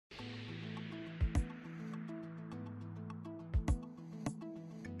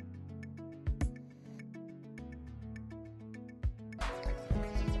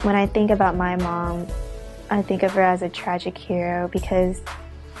When I think about my mom, I think of her as a tragic hero because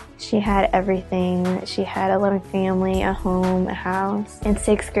she had everything. She had a loving family, a home, a house. In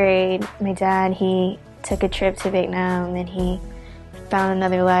 6th grade, my dad, he took a trip to Vietnam and he found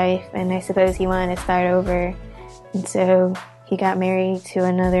another life, and I suppose he wanted to start over. And so he got married to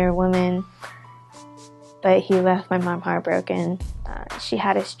another woman, but he left my mom heartbroken. She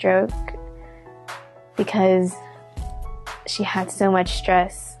had a stroke because she had so much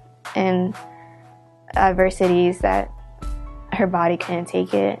stress and adversities that her body couldn't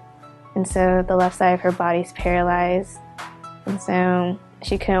take it. And so the left side of her body's paralyzed, and so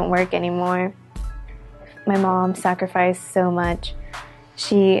she couldn't work anymore. My mom sacrificed so much.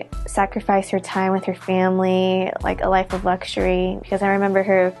 She sacrificed her time with her family, like a life of luxury, because I remember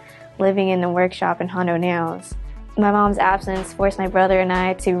her living in the workshop in Hondo Nails. My mom's absence forced my brother and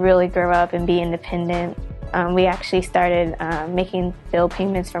I to really grow up and be independent. We actually started making bill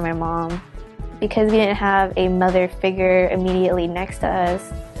payments for my mom. Because we didn't have a mother figure immediately next to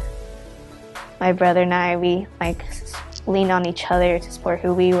us, my brother and I, we leaned on each other to support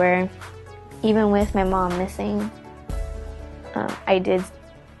who we were. Even with my mom missing,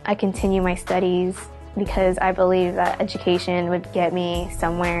 I continued my studies because I believe that education would get me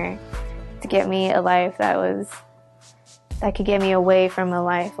somewhere, to get me a life that could get me away from a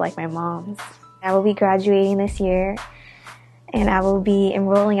life like my mom's. I will be graduating this year, and I will be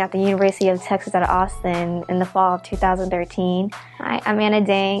enrolling at the University of Texas at Austin in the fall of 2013. I'm Anna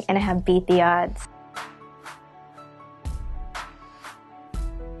Dang, and I have beat the odds.